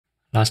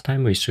Last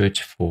time we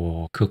searched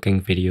for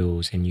cooking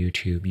videos in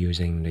YouTube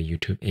using the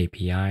YouTube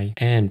API,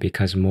 and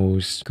because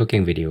most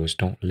cooking videos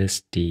don't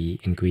list the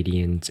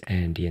ingredients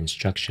and the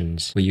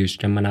instructions, we use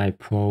Gemini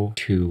Pro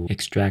to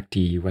extract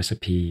the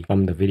recipe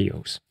from the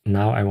videos.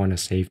 Now I want to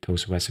save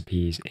those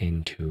recipes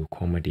into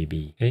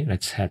ChromaDB. Okay,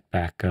 let's head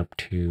back up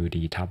to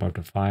the top of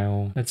the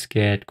file. Let's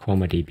get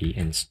ChromaDB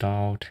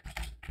installed.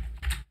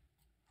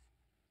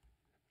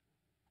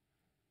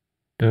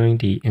 During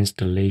the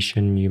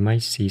installation, you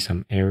might see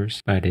some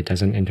errors, but it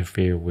doesn't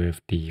interfere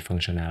with the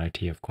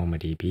functionality of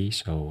ChromaDB,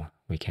 so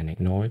we can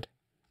ignore it.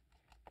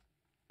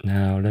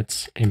 Now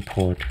let's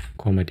import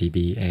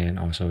ChromaDB and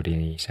also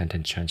the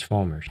sentence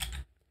transformers.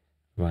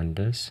 Run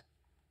this.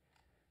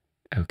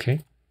 Okay.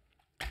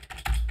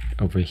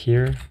 Over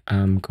here,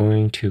 I'm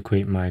going to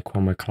create my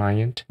Chroma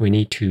client. We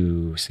need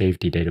to save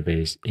the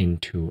database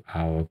into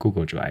our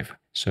Google Drive.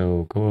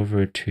 So go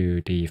over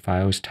to the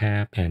Files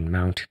tab and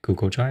mount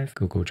Google Drive.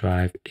 Google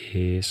Drive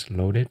is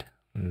loaded.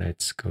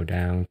 Let's go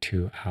down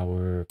to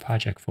our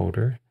project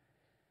folder.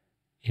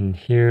 In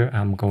here,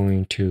 I'm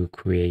going to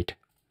create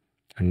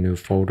a new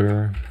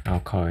folder. I'll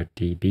call it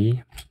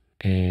DB.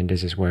 And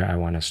this is where I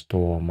want to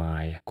store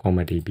my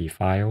ChromaDB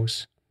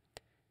files.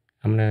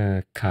 I'm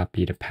going to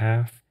copy the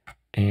path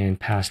and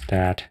pass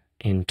that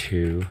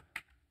into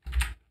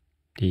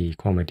the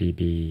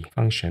ChromaDB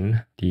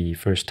function. The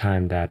first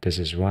time that this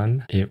is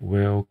run, it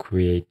will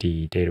create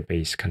the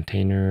database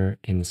container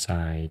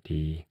inside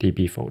the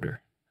DB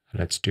folder.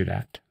 Let's do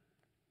that.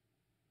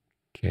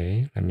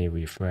 Okay, let me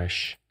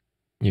refresh.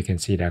 You can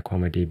see that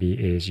ChromaDB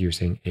is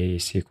using a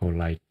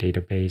SQLite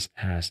database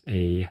as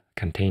a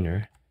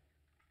container.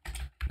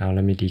 Now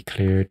let me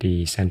declare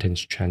the sentence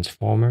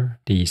transformer.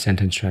 The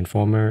sentence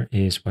transformer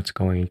is what's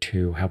going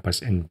to help us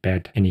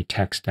embed any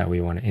text that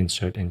we want to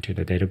insert into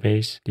the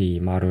database. The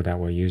model that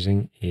we're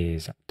using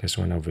is this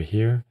one over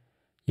here.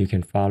 You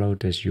can follow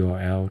this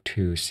URL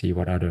to see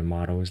what other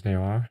models there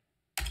are.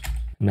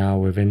 Now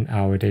within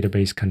our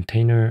database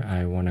container,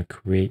 I want to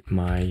create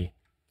my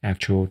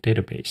actual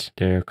database.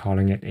 They're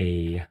calling it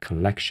a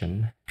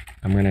collection.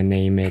 I'm going to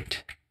name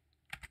it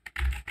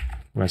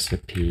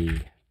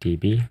recipe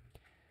DB.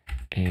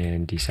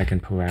 And the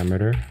second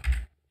parameter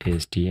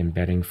is the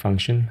embedding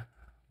function,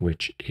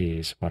 which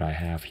is what I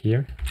have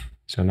here.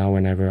 So now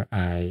whenever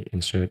I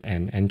insert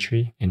an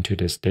entry into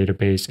this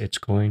database, it's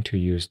going to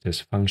use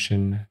this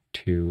function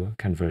to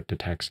convert the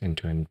text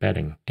into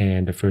embedding.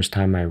 And the first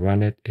time I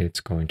run it, it's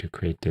going to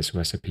create this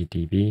recipe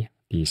DB.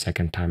 The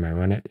second time I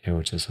run it, it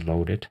will just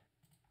load it.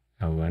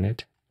 I'll run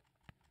it.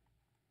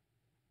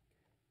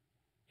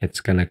 It's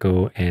gonna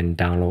go and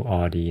download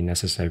all the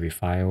necessary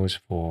files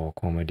for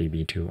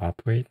ChromaDB to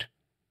operate.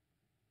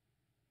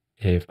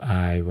 If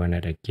I run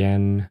it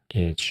again,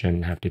 it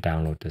shouldn't have to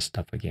download this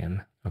stuff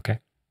again, okay?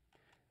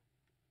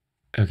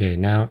 Okay,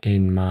 now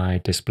in my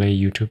display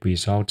YouTube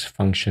results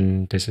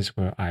function, this is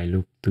where I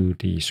loop through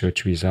the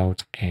search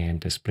results and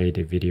display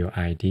the video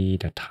ID,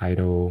 the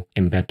title,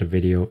 embed the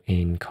video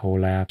in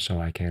Colab so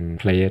I can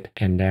play it.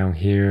 And down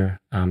here,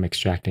 I'm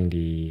extracting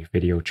the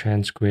video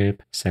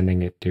transcript,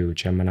 sending it to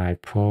Gemini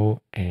Pro,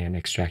 and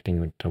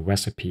extracting the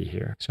recipe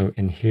here. So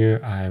in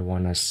here, I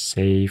want to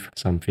save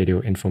some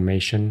video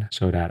information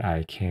so that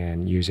I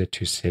can use it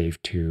to save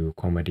to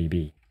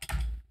ChromaDB.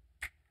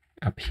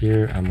 Up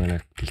here, I'm going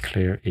to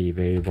declare a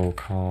variable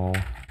called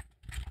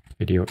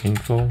video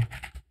info.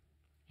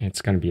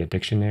 It's going to be a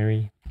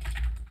dictionary.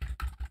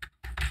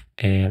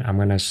 And I'm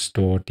going to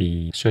store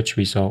the search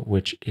result,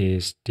 which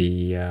is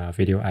the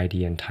video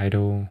ID and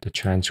title, the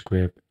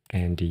transcript,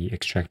 and the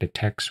extracted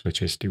text,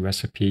 which is the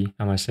recipe.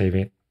 I'm going to save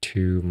it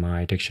to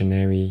my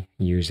dictionary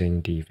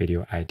using the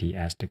video ID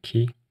as the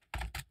key.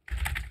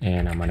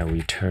 And I'm going to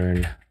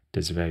return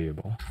this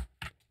variable.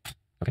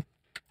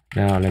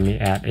 Now let me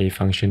add a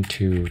function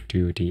to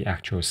do the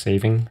actual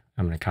saving.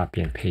 I'm going to copy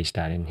and paste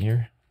that in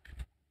here.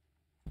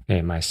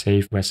 Okay, my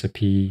save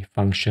recipe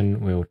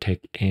function will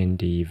take in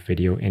the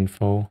video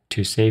info.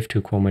 To save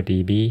to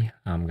ChromaDB,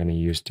 I'm going to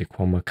use the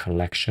Chroma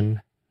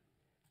collection.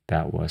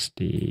 That's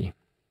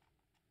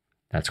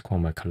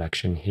Chroma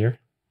collection here,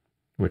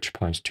 which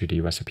points to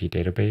the recipe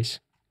database.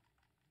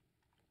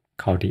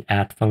 Call the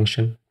add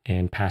function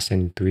and pass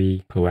in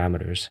 3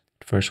 parameters.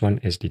 The first one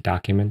is the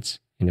documents.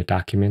 In the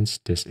documents,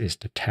 this is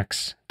the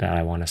text that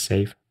I want to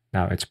save.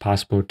 Now it's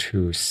possible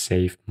to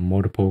save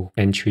multiple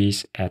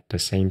entries at the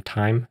same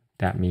time.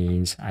 That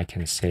means I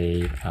can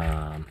save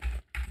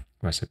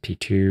recipe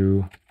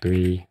 2,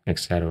 3,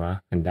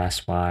 etc. And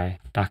that's why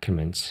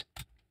documents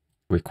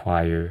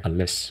require a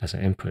list as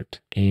an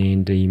input.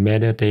 In the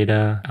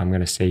metadata, I'm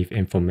going to save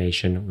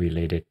information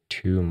related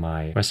to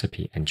my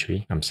recipe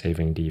entry. I'm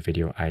saving the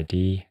video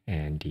ID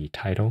and the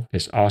title.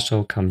 This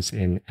also comes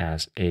in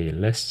as a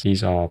list.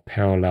 These are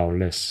parallel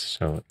lists.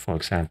 So for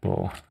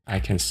example,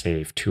 I can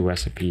save 2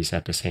 recipes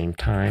at the same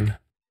time.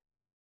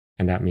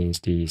 And that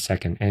means the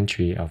second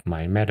entry of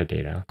my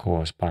metadata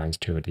corresponds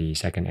to the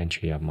second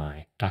entry of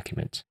my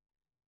document.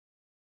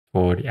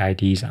 For the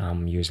IDs,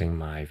 I'm using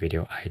my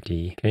video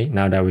ID. Okay,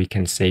 now that we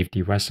can save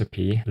the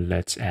recipe,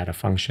 let's add a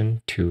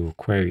function to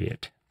query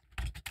it.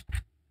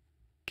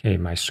 Okay,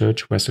 my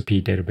search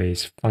recipe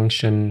database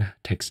function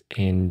takes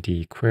in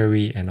the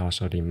query and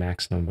also the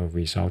max number of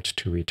results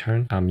to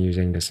return. I'm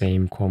using the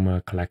same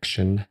Chroma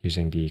collection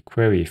using the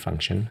query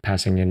function.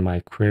 Passing in my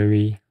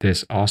query,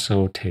 this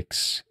also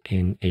takes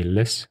in a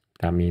list.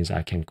 That means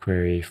I can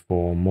query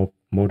for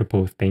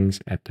multiple things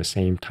at the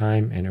same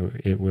time, and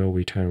it will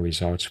return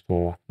results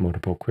for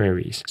multiple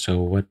queries.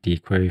 So what the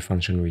query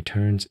function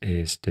returns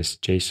is this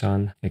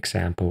JSON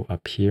example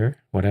up here.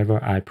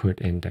 Whatever I put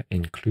in the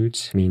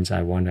includes means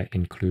I want to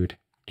include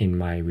in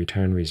my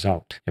return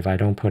result. If I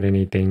don't put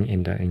anything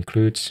in the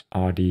includes,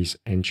 all these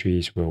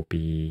entries will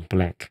be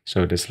blank.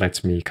 So this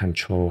lets me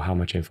control how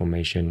much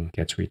information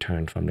gets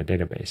returned from the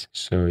database.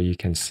 So you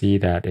can see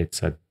that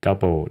it's a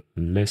double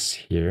list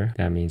here.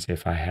 That means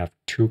if I have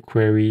two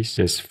queries,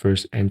 this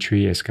first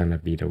entry is going to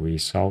be the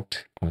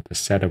result or the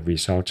set of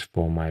results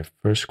for my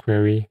first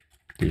query,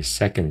 the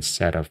second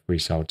set of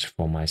results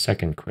for my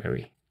second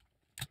query.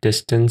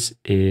 Distance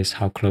is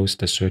how close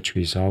the search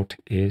result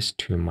is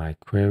to my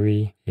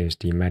query. Here's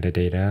the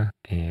metadata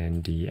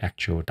and the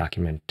actual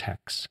document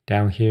text.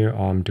 Down here,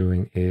 all I'm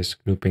doing is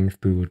looping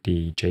through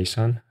the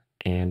JSON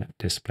and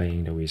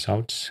displaying the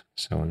results.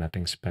 So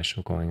nothing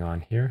special going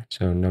on here.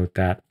 So note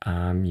that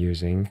I'm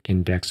using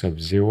index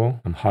of 0.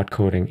 I'm hard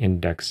coding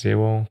index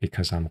 0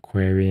 because I'm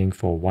querying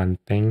for one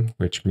thing,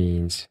 which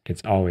means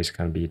it's always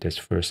going to be this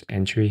first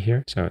entry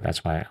here. So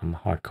that's why I'm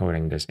hard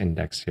coding this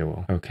index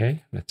 0.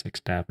 Okay, let's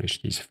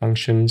establish these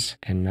functions.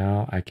 And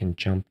now I can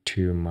jump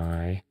to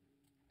my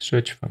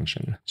search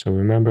function. So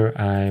remember,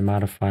 I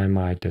modify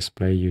my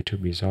display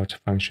YouTube results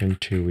function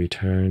to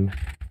return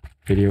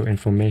video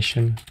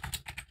information.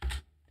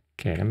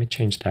 Okay, let me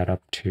change that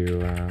up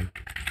to,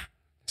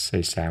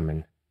 say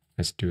salmon.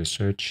 Let's do a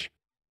search.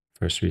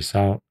 First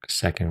result,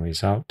 second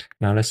result.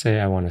 Now let's say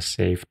I want to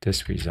save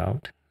this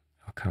result.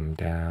 I'll come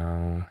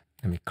down.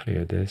 Let me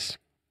clear this.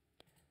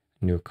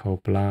 New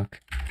code block.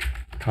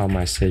 Call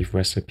my save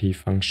recipe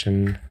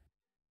function.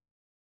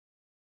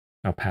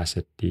 I'll pass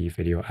it the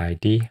video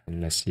ID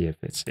and let's see if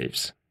it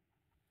saves.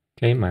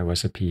 Okay, my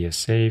recipe is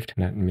saved.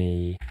 Let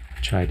me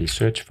try the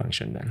search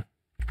function then.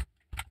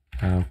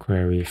 I'll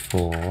query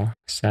for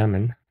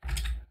salmon,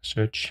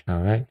 search.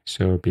 All right,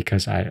 so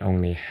because I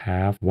only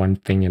have one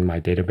thing in my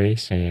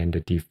database and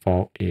the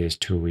default is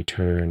to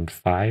return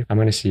 5, I'm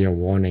going to see a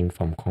warning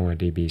from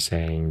ChromaDB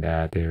saying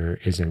that there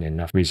isn't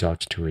enough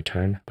results to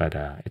return, but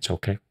it's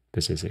okay.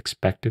 This is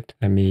expected.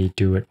 Let me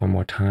do it one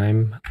more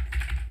time.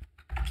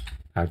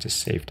 I'll just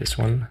save this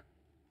one.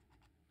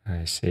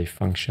 I save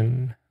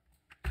function.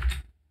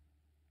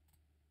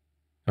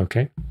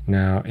 Okay,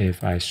 now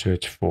if I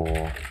search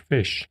for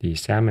fish, the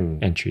salmon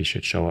entry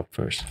should show up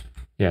first.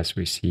 Yes,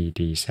 we see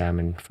the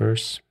salmon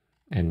first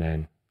and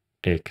then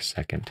egg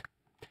second.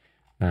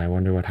 Now I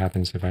wonder what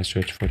happens if I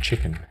search for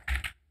chicken.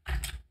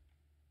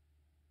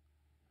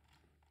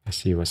 Let's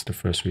see what's the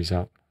first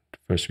result. The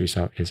first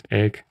result is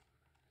egg.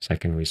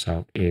 Second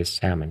result is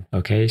salmon.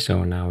 Okay,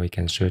 so now we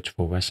can search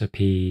for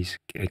recipes,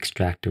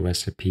 extract the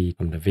recipe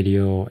from the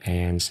video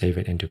and save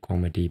it into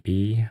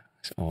ChromaDB,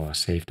 or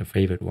save the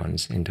favorite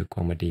ones into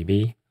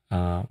ChromaDB.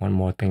 One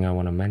more thing I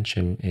want to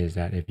mention is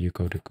that if you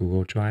go to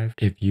Google Drive,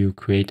 if you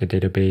create a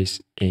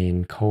database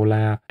in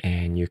Colab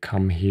and you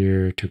come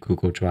here to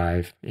Google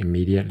Drive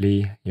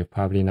immediately, you're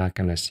probably not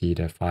going to see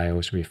the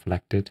files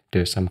reflected.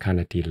 There's some kind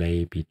of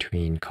delay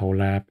between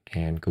Colab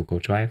and Google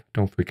Drive.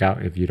 Don't freak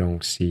out if you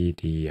don't see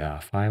the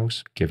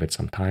files. Give it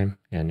some time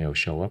and it'll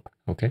show up.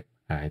 Okay,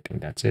 I think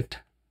that's it.